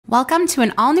Welcome to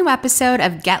an all-new episode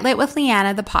of Get Lit with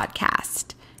Lianna, the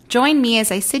podcast. Join me as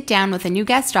I sit down with a new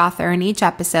guest author in each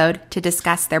episode to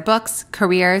discuss their books,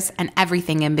 careers, and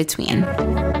everything in between.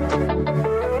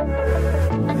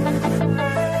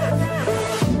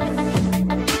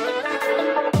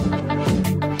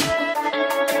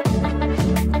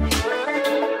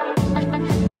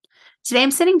 Today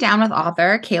I'm sitting down with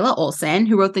author Kayla Olson,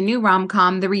 who wrote the new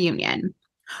rom-com, The Reunion.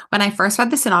 When I first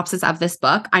read the synopsis of this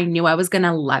book, I knew I was going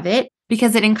to love it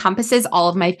because it encompasses all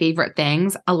of my favorite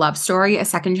things: a love story, a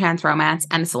second chance romance,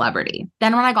 and a celebrity.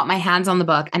 Then when I got my hands on the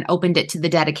book and opened it to the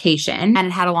dedication, and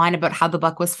it had a line about how the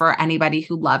book was for anybody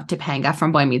who loved Topanga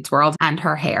from Boy Meets World and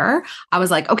her hair, I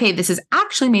was like, okay, this is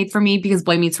actually made for me because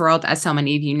Boy Meets World, as so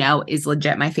many of you know, is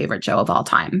legit my favorite show of all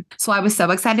time. So I was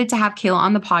so excited to have Kayla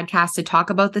on the podcast to talk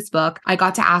about this book. I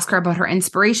got to ask her about her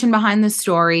inspiration behind the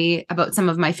story, about some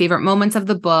of my favorite moments of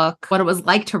the book, what it was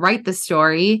like to write the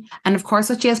story, and of course,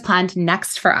 what she has planned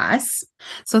next for us.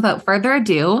 So without further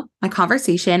ado, my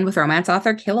conversation with romance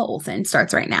author Kayla Olson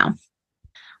starts right now.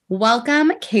 Welcome,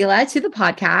 Kayla, to the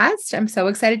podcast. I'm so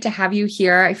excited to have you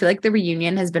here. I feel like The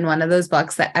Reunion has been one of those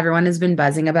books that everyone has been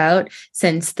buzzing about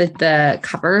since the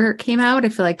cover came out. I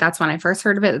feel like that's when I first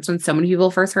heard of it. That's when so many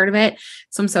people first heard of it.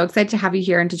 So I'm so excited to have you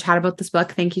here and to chat about this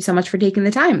book. Thank you so much for taking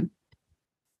the time.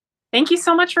 Thank you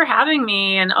so much for having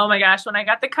me. And oh my gosh, when I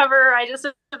got the cover, I just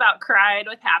about cried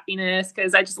with happiness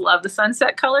because I just love the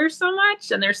sunset colors so much.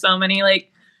 And there's so many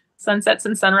like sunsets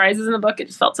and sunrises in the book. It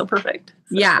just felt so perfect.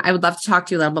 So. Yeah, I would love to talk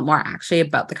to you a little bit more actually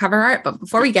about the cover art. But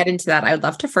before we get into that, I would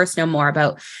love to first know more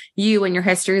about you and your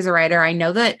history as a writer. I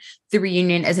know that The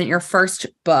Reunion isn't your first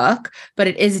book, but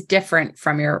it is different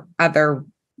from your other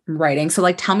writing. So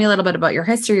like, tell me a little bit about your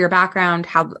history, your background,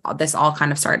 how this all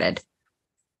kind of started.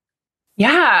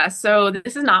 Yeah, so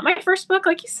this is not my first book,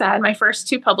 like you said. My first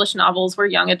two published novels were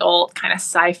young adult, kind of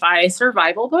sci-fi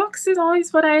survival books is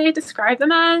always what I describe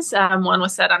them as. One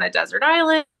was set on a desert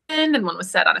island and one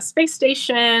was set on a space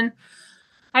station.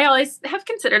 I always have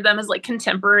considered them as like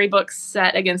contemporary books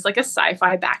set against like a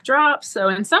sci-fi backdrop. So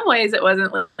in some ways it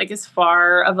wasn't like as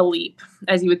far of a leap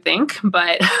as you would think,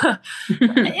 but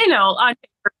you know, on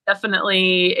paper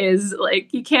definitely is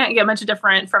like, you can't get much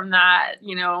different from that,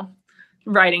 you know,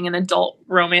 writing an adult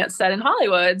romance set in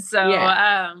Hollywood. So,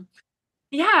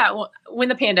 when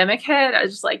the pandemic hit, I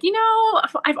was just like, you know,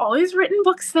 I've always written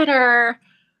books that are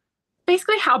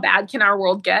basically how bad can our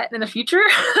world get in the future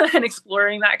and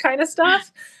exploring that kind of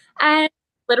stuff. And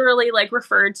literally like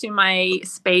referred to my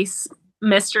space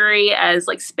mystery as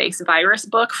like space virus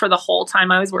book for the whole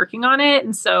time I was working on it.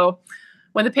 And so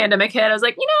when the pandemic hit, I was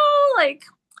like, you know, like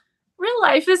real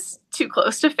life is too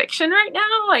close to fiction right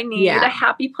now. I need a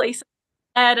happy place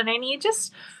and I need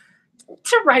just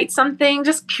to write something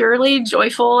just purely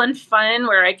joyful and fun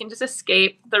where I can just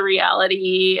escape the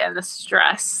reality and the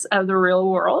stress of the real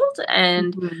world.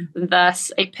 And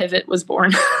thus a pivot was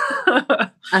born.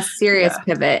 A serious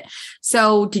pivot.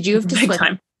 So did you have to switch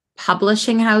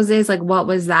publishing houses? Like what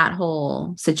was that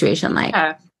whole situation like?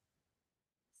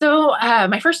 So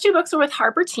my first two books were with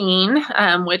Harper Teen,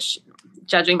 which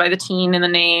judging by the teen in the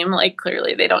name, like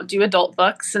clearly they don't do adult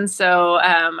books. And so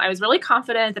I was really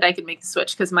confident that I could make the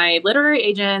switch because my literary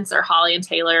agents are Holly and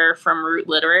Taylor from Root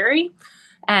Literary.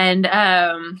 And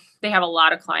they have a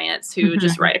lot of clients who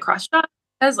just write across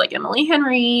genres like Emily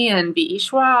Henry and B.E.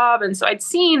 Schwab. And so I'd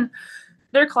seen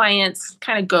their clients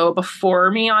kind of go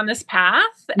before me on this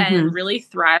path and really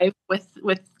thrive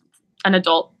with an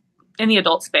adult in the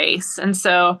adult space. And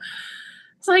so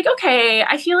it's like, okay,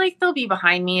 I feel like they'll be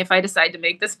behind me if I decide to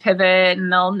make this pivot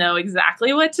and they'll know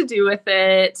exactly what to do with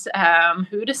it,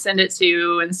 who to send it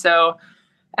to. And so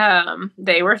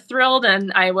they were thrilled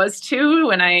and I was too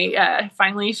when I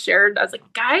finally shared. I was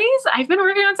like, guys, I've been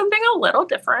working on something a little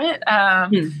different.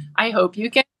 I hope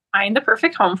you can find the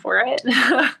perfect home for it.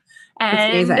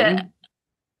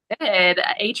 And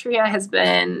Atria has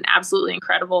been absolutely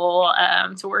incredible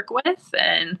to work with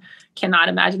and cannot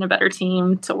imagine a better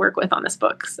team to work with on this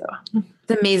book. So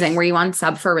it's amazing. Were you on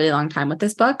sub for a really long time with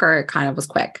this book or it kind of was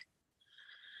quick?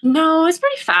 No, it's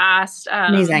pretty fast.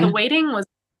 Amazing. The waiting was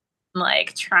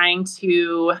like trying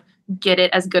to get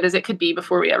it as good as it could be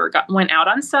before we ever went out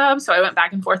on sub. So I went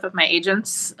back and forth with my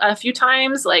agents a few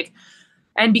times,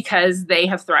 and because they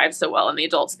have thrived so well in the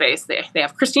adult space, they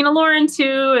have Christina Lauren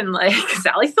too, and like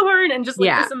Sally Thorne, and just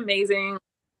like this amazing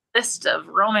list of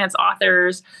romance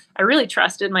authors. I really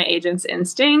trusted my agent's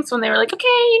instincts when they were like, okay,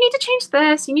 you need to change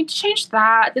this, you need to change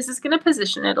that. This is going to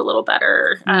position it a little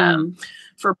better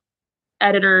for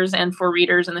editors and for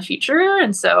readers in the future.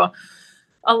 And so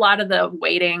a lot of the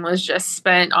waiting was just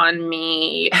spent on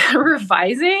me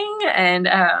revising and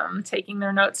taking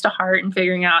their notes to heart and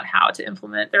figuring out how to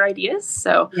implement their ideas.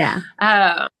 So Yeah.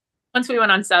 um, once we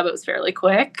went on sub, it was fairly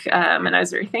quick, and I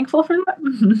was very thankful for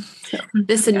that. So,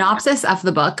 The synopsis of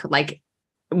the book, like,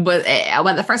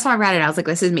 when the first time I read it, I was like,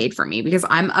 this is made for me because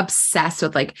I'm obsessed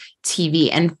with like TV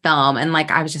and film. And like,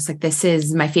 I was just like, this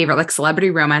is my favorite. Like,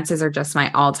 celebrity romances are just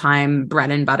my all-time bread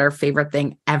and butter favorite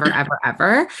thing ever, ever,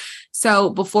 ever. So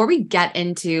before we get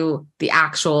into the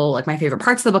actual, like, my favorite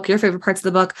parts of the book, your favorite parts of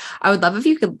the book, I would love if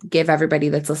you could give everybody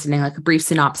that's listening like a brief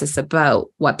synopsis about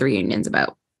what the reunion's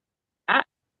about.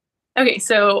 Okay,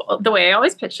 so the way I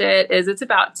always pitch it is it's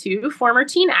about two former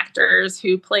teen actors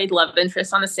who played love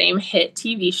interests on the same hit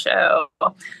TV show.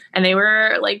 And they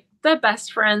were like the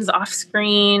best friends off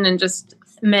screen and just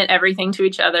meant everything to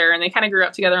each other. And they kind of grew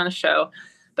up together on the show.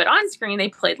 But on screen, they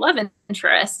played love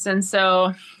interests. And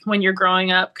so when you're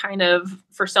growing up kind of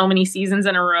for so many seasons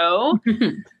in a row,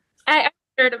 I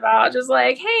cared about just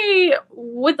like, hey,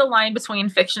 would the line between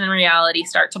fiction and reality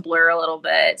start to blur a little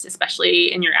bit,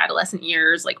 especially in your adolescent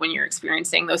years, like when you're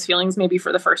experiencing those feelings maybe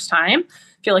for the first time?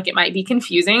 I feel like it might be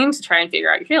confusing to try and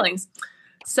figure out your feelings.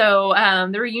 So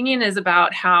the reunion is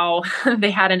about how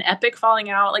they had an epic falling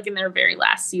out like in their very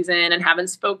last season and haven't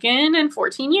spoken in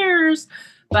 14 years.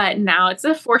 But now it's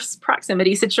a forced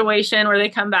proximity situation where they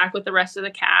come back with the rest of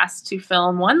the cast to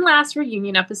film one last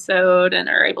reunion episode and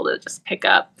are able to just pick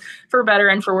up, for better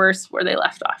and for worse, where they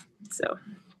left off. So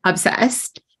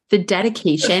Obsessed. The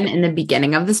dedication in the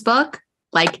beginning of this book,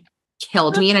 like,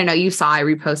 killed me. And I know you saw, I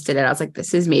reposted it. I was like,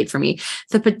 this is made for me.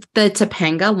 The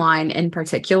Topanga line in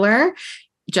particular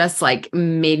just like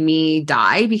made me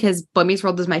die because Boy Meets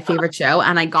World is my favorite show.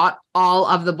 And I got all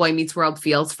of the Boy Meets World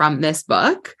feels from this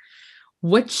book.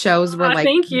 Which shows were like,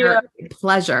 thank you.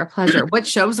 Pleasure. What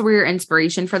shows were your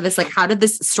inspiration for this? Like, how did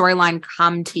this storyline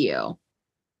come to you?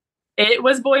 It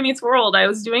was Boy Meets World. I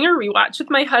was doing a rewatch with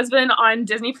my husband on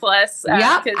Disney Plus.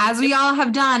 Yep, as we all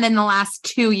have done in the last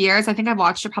 2 years. I think I've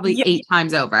watched it probably 8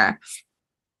 times over.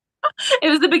 It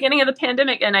was the beginning of the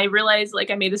pandemic, and I realized, like,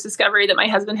 I made this discovery that my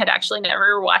husband had actually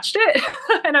never watched it.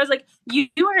 And I was like, you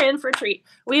are in for a treat.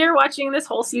 We are watching this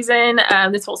whole season,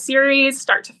 this whole series,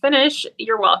 start to finish.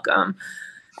 You're welcome.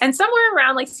 And somewhere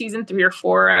around like season 3 or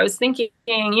 4, I was thinking,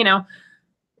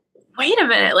 wait a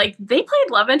minute, like, they played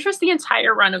love interest the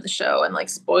entire run of the show. And like,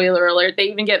 spoiler alert, they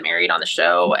even get married on the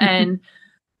show. And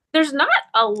there's not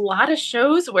a lot of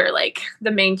shows where like the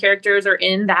main characters are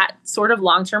in that sort of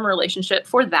long-term relationship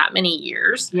for that many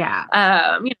years.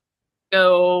 Yeah.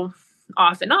 Go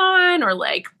off and on, or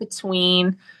like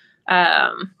between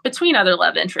other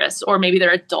love interests, or maybe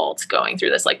they're adults going through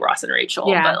this, like Ross and Rachel.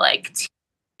 Yeah. But like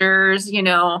teenagers,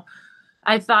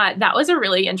 I thought that was a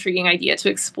really intriguing idea to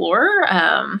explore.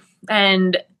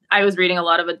 And I was reading a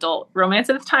lot of adult romance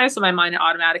at the time, so my mind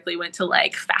automatically went to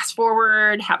like fast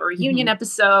forward, have a reunion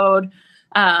episode.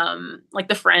 Like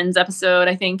the Friends episode,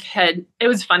 I think it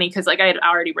was funny because like I had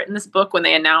already written this book when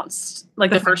they announced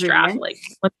like the first draft, like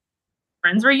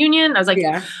Friends reunion. I was like,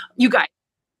 you guys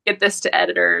get this to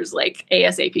editors like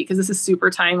ASAP because this is super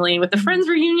timely with the Friends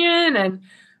reunion.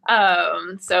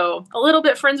 And so a little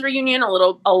bit Friends reunion, a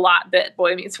lot bit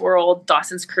Boy Meets World,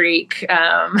 Dawson's Creek,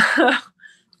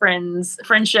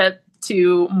 friendship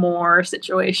to more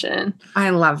situation. I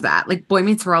love that. Like, Boy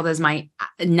Meets World is my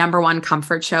number one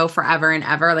comfort show forever and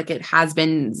ever. Like, it has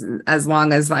been as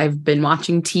long as I've been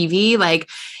watching TV. Like,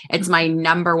 it's my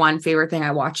number one favorite thing. I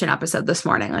watched an episode this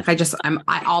morning. Like,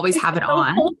 I always have it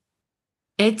on.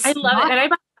 I love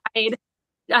it. And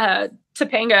I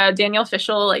Topanga, Danielle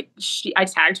Fishel, like I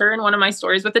tagged her in one of my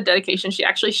stories with the dedication. She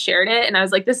actually shared it. And I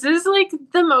was like, this is like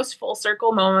the most full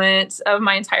circle moment of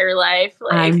my entire life.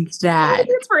 Like, that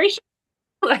inspiration.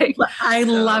 Like, I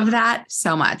love that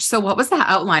so much. So what was the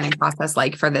outlining process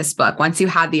like for this book? Once you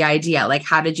had the idea, like,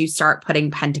 how did you start putting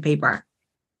pen to paper?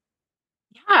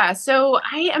 Yeah, so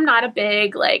I am not a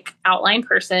big like outline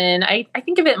person. I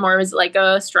think of it more as like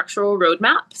a structural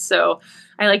roadmap. So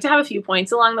I like to have a few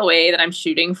points along the way that I'm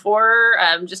shooting for,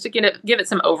 just to give it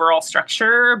some overall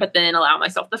structure, but then allow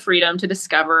myself the freedom to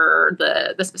discover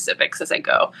the specifics as I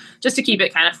go, just to keep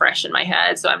it kind of fresh in my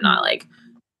head. So I'm not like,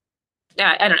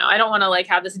 yeah, I don't know. I don't want to like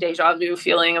have this deja vu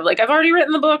feeling of like, I've already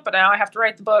written the book, but now I have to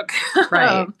write the book.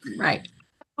 Right. Right.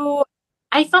 So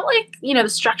I felt like, the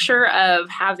structure of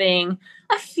having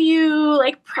a few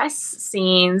like press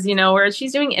scenes, where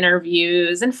she's doing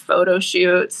interviews and photo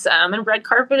shoots, and red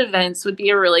carpet events would be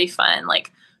a really fun,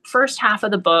 like, first half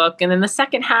of the book. And then the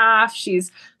second half,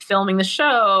 she's filming the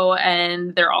show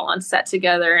and they're all on set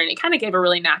together. And it kind of gave a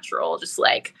really natural, just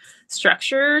like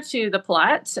structure to the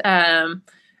plot.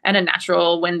 and a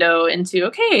natural window into,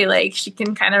 okay, like she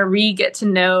can kind of get to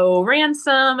know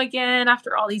Ransom again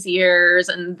after all these years,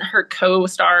 and her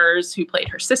co-stars who played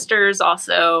her sisters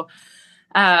also,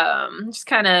 just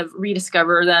kind of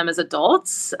rediscover them as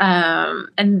adults.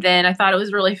 And then I thought it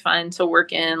was really fun to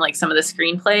work in like some of the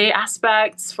screenplay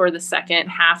aspects for the second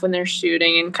half when they're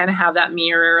shooting, and kind of have that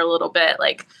mirror a little bit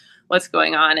like what's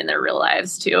going on in their real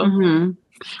lives too. Mm-hmm.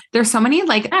 There's so many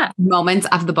like moments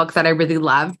of the book that I really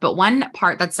loved, but one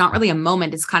part that's not really a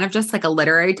moment, it's kind of just like a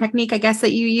literary technique, I guess,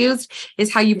 that you used,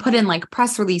 is how you put in like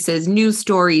press releases, news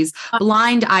stories,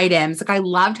 blind items. Like I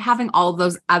loved having all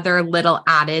those other little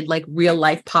added like real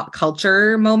life pop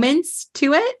culture moments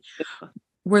to it.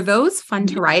 Were those fun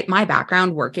to write? My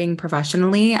background working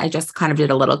professionally, I just kind of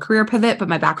did a little career pivot, but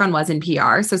my background was in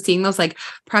PR. So seeing those like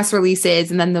press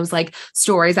releases and then those like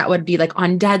stories that would be like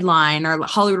on Deadline or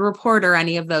Hollywood Reporter,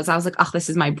 any of those, I was like, oh, this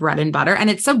is my bread and butter.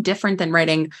 And it's so different than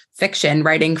writing fiction,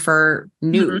 writing for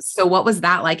news. Mm-hmm. So what was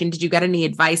that like? And did you get any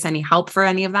advice, any help for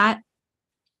any of that?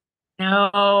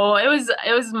 No, it was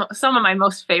some of my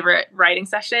most favorite writing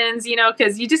sessions, you know,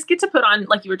 because you just get to put on,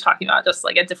 like you were talking about, just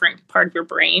like a different part of your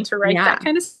brain to write that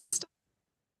kind of stuff.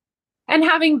 And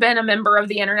having been a member of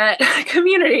the internet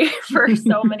community for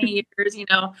so many years, you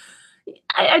know,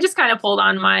 I just kind of pulled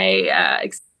on my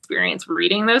experience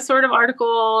reading those sort of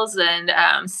articles and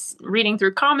reading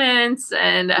through comments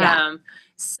and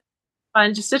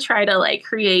fun just to try to like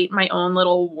create my own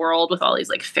little world with all these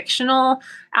like fictional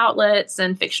outlets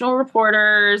and fictional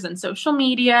reporters and social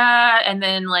media, and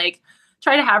then like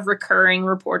try to have recurring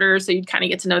reporters so you'd kind of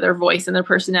get to know their voice and their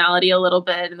personality a little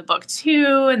bit in the book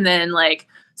too, and then like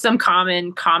some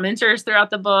common commenters throughout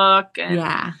the book. And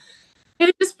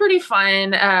it was pretty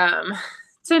fun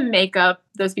to make up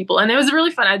those people, and it was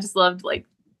really fun. I just loved like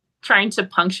trying to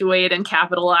punctuate and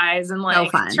capitalize and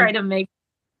like try to make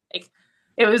like,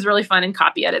 it was really fun in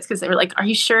copy edits because they were like, are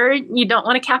you sure you don't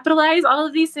want to capitalize all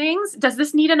of these things? Does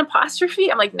this need an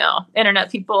apostrophe? I'm like, no, internet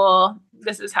people,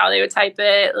 this is how they would type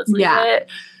it. Let's leave it.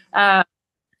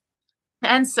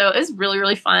 And so it was really,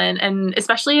 really fun. And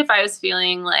especially if I was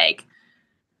feeling like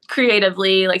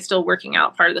creatively, like still working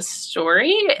out part of the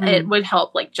story, it would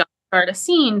help like jumpstart a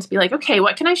scene to be like, okay,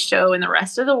 what can I show in the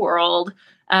rest of the world?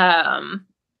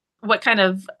 What kind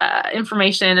of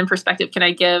information and perspective can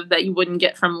I give that you wouldn't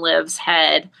get from Liv's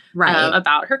head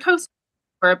about her co-star,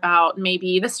 or about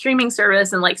maybe the streaming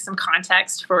service, and like some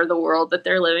context for the world that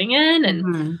they're living in.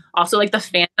 And also like the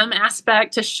fandom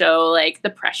aspect to show like the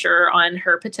pressure on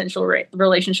her potential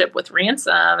relationship with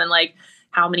Ransom, and like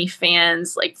how many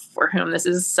fans like for whom this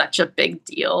is such a big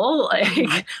deal.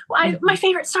 Like why my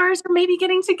favorite stars are maybe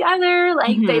getting together.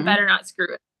 Like they better not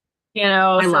screw it, you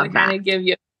know? I love to kind of give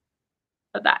you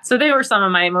that. So they were some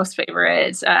of my most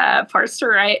favorite parts to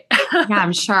write. Yeah,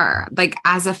 I'm sure. Like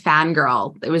as a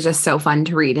fangirl, it was just so fun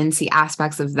to read and see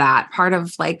aspects of that part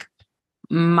of like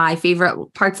my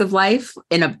favorite parts of life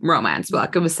in a romance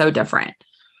book. It was so different.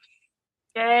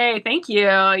 Yay. Thank you.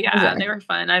 Yeah, they were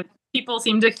fun. People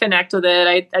seem to connect with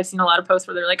it. I've seen a lot of posts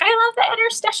where they're like, I love the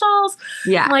interstitials.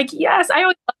 Yeah. I'm like, yes, I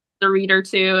always love the reader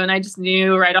too. And I just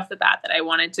knew right off the bat that I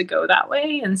wanted to go that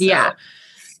way. And so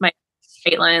my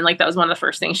Caitlin, like that was one of the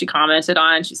first things she commented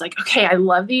on. She's like, okay, I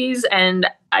love these. And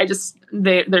I just,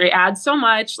 they add so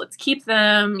much. Let's keep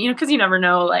them, you know, because you never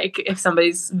know, like if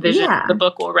somebody's vision of the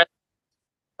book will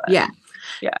resonate.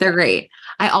 They're great.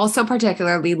 I also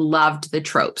particularly loved the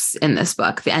tropes in this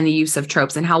book and the use of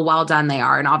tropes and how well done they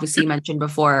are. And obviously you mentioned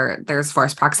before, there's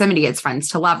forced proximity, it's friends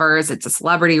to lovers, it's a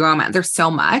celebrity romance. There's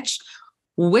so much.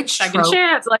 Which second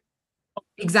chance, like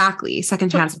exactly, second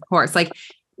chance, of course. Like,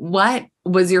 what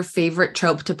was your favorite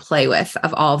trope to play with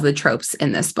of all of the tropes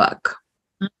in this book?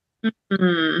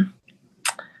 I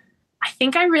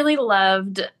think I really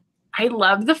loved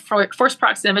the forced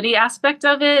proximity aspect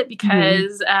of it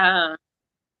because,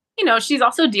 you know, she's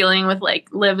also dealing with like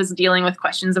Liv is dealing with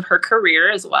questions of her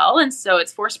career as well. And so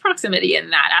it's forced proximity in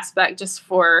that aspect just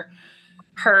for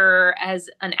her as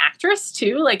an actress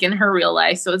too, like in her real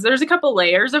life. So there's a couple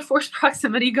layers of forced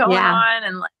proximity going on,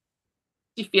 and like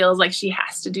she feels like she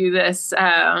has to do this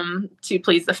to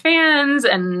please the fans,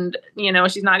 and you know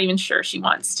she's not even sure she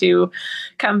wants to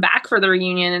come back for the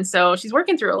reunion, and so she's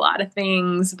working through a lot of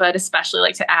things, but especially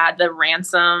like to add the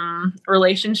Ransom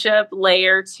relationship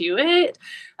layer to it,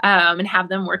 and have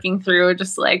them working through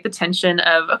just like the tension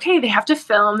of, okay, they have to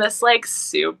film this like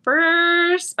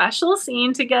super special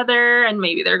scene together, and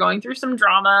maybe they're going through some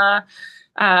drama,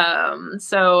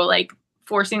 so like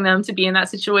forcing them to be in that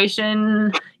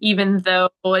situation, even though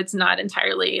it's not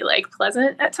entirely like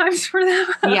pleasant at times for them.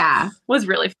 Was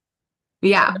really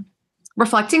fun.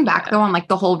 Reflecting back though on like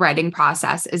the whole writing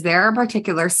process, is there a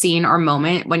particular scene or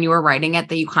moment when you were writing it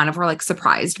that you kind of were like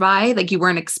surprised by? Like you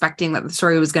weren't expecting that the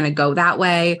story was going to go that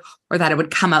way or that it would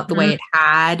come out the way it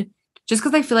had? Just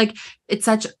because I feel like it's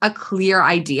such a clear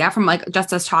idea from like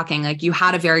just us talking, like you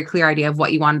had a very clear idea of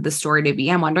what you wanted the story to be.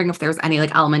 I'm wondering if there was any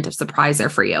like element of surprise there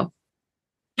for you.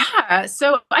 Yeah.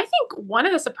 So I think one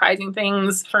of the surprising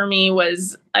things for me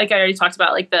was, like I already talked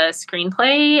about, like the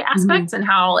screenplay aspects and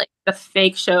how like the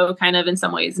fake show kind of in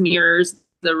some ways mirrors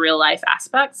the real life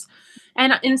aspects.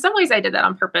 And in some ways I did that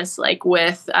on purpose, like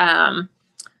with,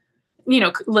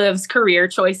 Liv's career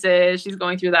choices. She's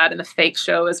going through that in the fake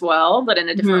show as well, but in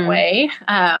a different way.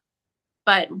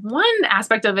 But one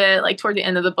aspect of it, like toward the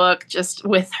end of the book, just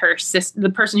with her sister, the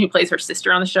person who plays her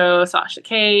sister on the show, Sasha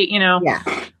Kate,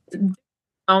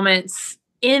 moments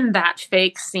in that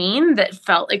fake scene that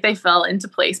felt like they fell into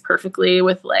place perfectly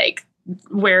with like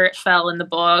where it fell in the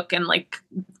book and like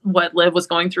what Liv was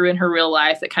going through in her real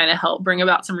life that kind of helped bring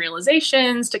about some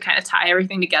realizations to kind of tie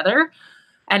everything together.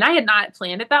 And I had not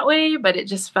planned it that way, but it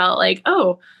just felt like,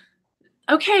 oh,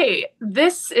 okay,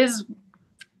 this is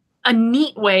a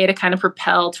neat way to kind of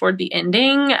propel toward the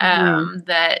ending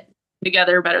that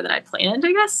together better than I planned,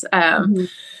 I guess.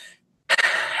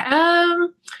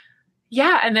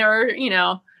 Yeah, and there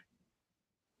were,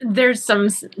 there's some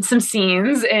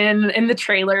scenes in the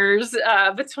trailers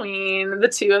between the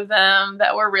two of them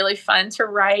that were really fun to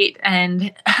write.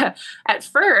 And at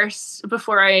first,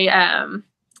 before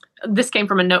this came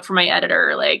from a note from my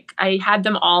editor, like I had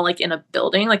them all like in a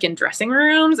building, like in dressing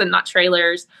rooms and not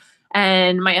trailers.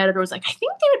 And my editor was like, I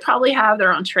think they would probably have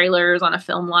their own trailers on a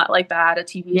film lot like that, a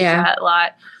TV set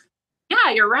lot.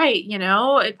 Yeah, you're right.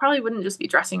 It probably wouldn't just be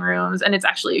dressing rooms, and it's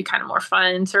actually kind of more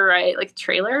fun to write like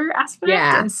trailer aspect.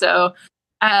 Yeah. And so,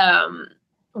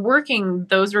 working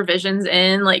those revisions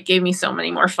in like gave me so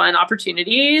many more fun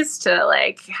opportunities to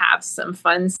like have some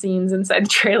fun scenes inside the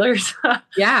trailers.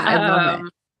 Yeah, I love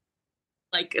it.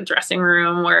 Like a dressing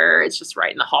room where it's just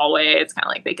right in the hallway. It's kind of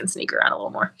like they can sneak around a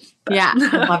little more. But. Yeah,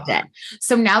 I loved it.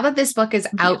 So now that this book is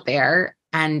out there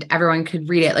and everyone could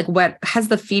read it, like what has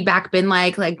the feedback been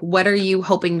like? Like, what are you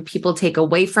hoping people take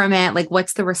away from it? Like,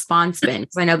 what's the response been?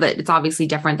 Because I know that it's obviously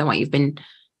different than what you've been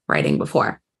writing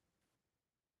before.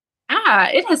 Yeah,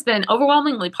 it has been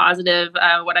overwhelmingly positive,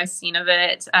 what I've seen of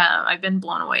it. I've been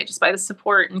blown away just by the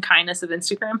support and kindness of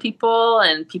Instagram people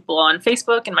and people on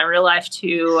Facebook and my real life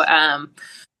too.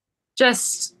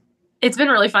 It's been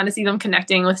really fun to see them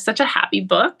connecting with such a happy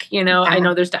book. I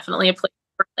know there's definitely a place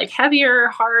for like heavier,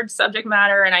 hard subject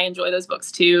matter, and I enjoy those books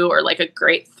too, or like a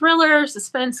great thriller,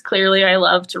 suspense. Clearly, I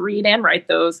love to read and write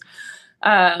those.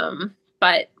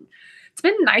 But it's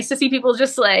been nice to see people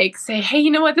just like say, hey, you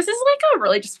know what? This is like a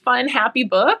really just fun, happy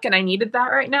book. And I needed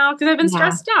that right now because I've been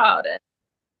stressed out. And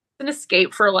it's an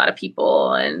escape for a lot of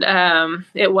people. And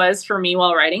it was for me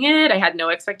while writing it. I had no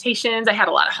expectations. I had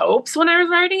a lot of hopes when I was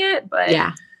writing it, but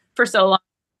for so long,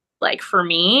 like for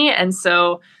me. And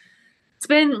so it's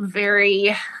been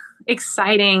very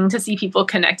exciting to see people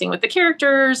connecting with the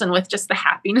characters and with just the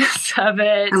happiness of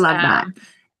it. I love that.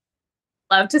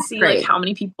 Love to see like how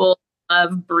many people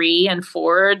love Bree and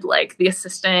Ford, like the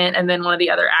assistant, and then one of the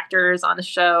other actors on the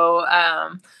show.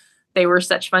 They were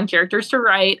such fun characters to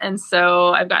write. And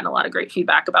so I've gotten a lot of great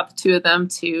feedback about the two of them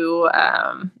too.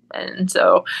 And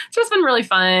so it's just been really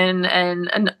fun and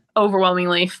an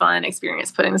overwhelmingly fun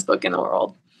experience putting this book in the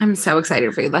world. I'm so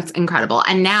excited for you. That's incredible.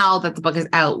 And now that the book is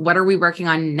out, what are we working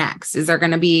on next? Is there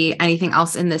going to be anything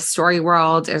else in this story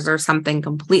world? Is there something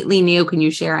completely new? Can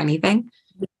you share anything?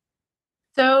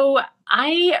 So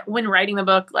when writing the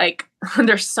book, like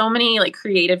there's so many like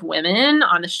creative women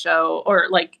on the show or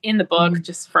like in the book,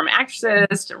 just from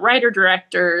actresses to writer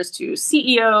directors to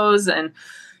CEOs and,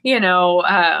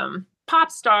 pop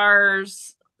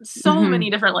stars, so many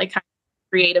different like kind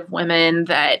of creative women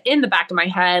that in the back of my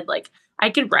head, like I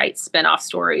could write spinoff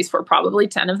stories for probably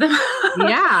 10 of them.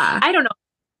 Yeah. I don't know.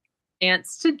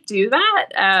 Chance to do that.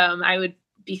 I would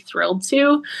be thrilled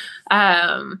to.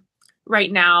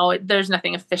 Right now, there's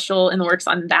nothing official in the works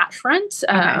on that front.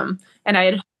 And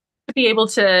I'd be able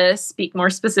to speak more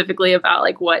specifically about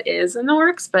like what is in the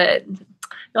works, but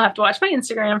you'll have to watch my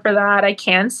Instagram for that. I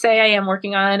can say I am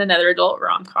working on another adult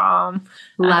rom-com.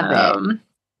 Love it.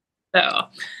 So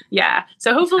yeah.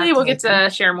 So hopefully we'll get to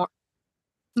share more.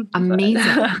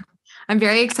 Amazing. I'm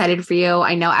very excited for you.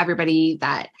 I know everybody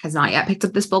that has not yet picked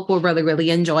up this book will really, really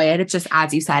enjoy it. It's just,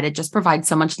 as you said, it just provides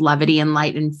so much levity and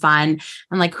light and fun.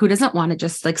 And like, who doesn't want to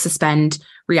just like suspend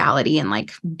reality and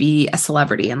like be a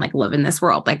celebrity and like live in this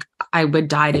world? Like I would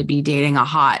die to be dating a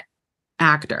hot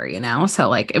actor, So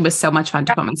like, it was so much fun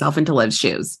to put myself into Liv's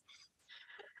shoes.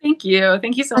 Thank you.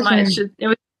 Thank you so For sure. much. It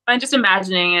was fun just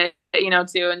imagining it,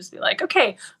 too, and just be like,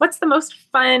 okay, what's the most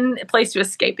fun place to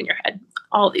escape in your head?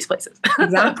 All of these places.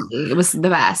 Exactly. It was the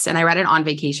best. And I read it on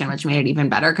vacation, which made it even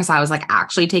better because I was like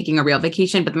actually taking a real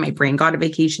vacation, but then my brain got a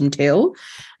vacation too.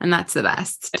 And that's the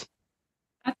best.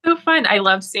 That's so fun. I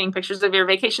loved seeing pictures of your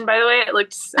vacation, by the way. It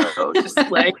looked so just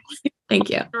like Thank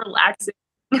you. relaxing.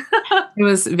 It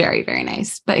was very, very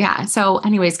nice. But yeah. So,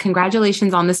 anyways,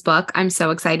 congratulations on this book. I'm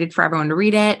so excited for everyone to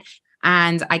read it.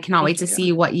 And I cannot wait Thank to you.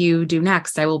 see what you do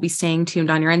next. I will be staying tuned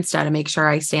on your Insta to make sure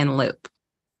I stay in the loop.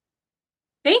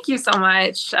 Thank you so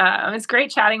much. It's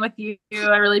great chatting with you.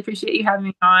 I really appreciate you having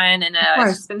me on. And Of it's just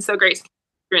course. been so great to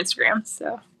your Instagram.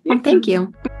 So, Well, thank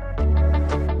you.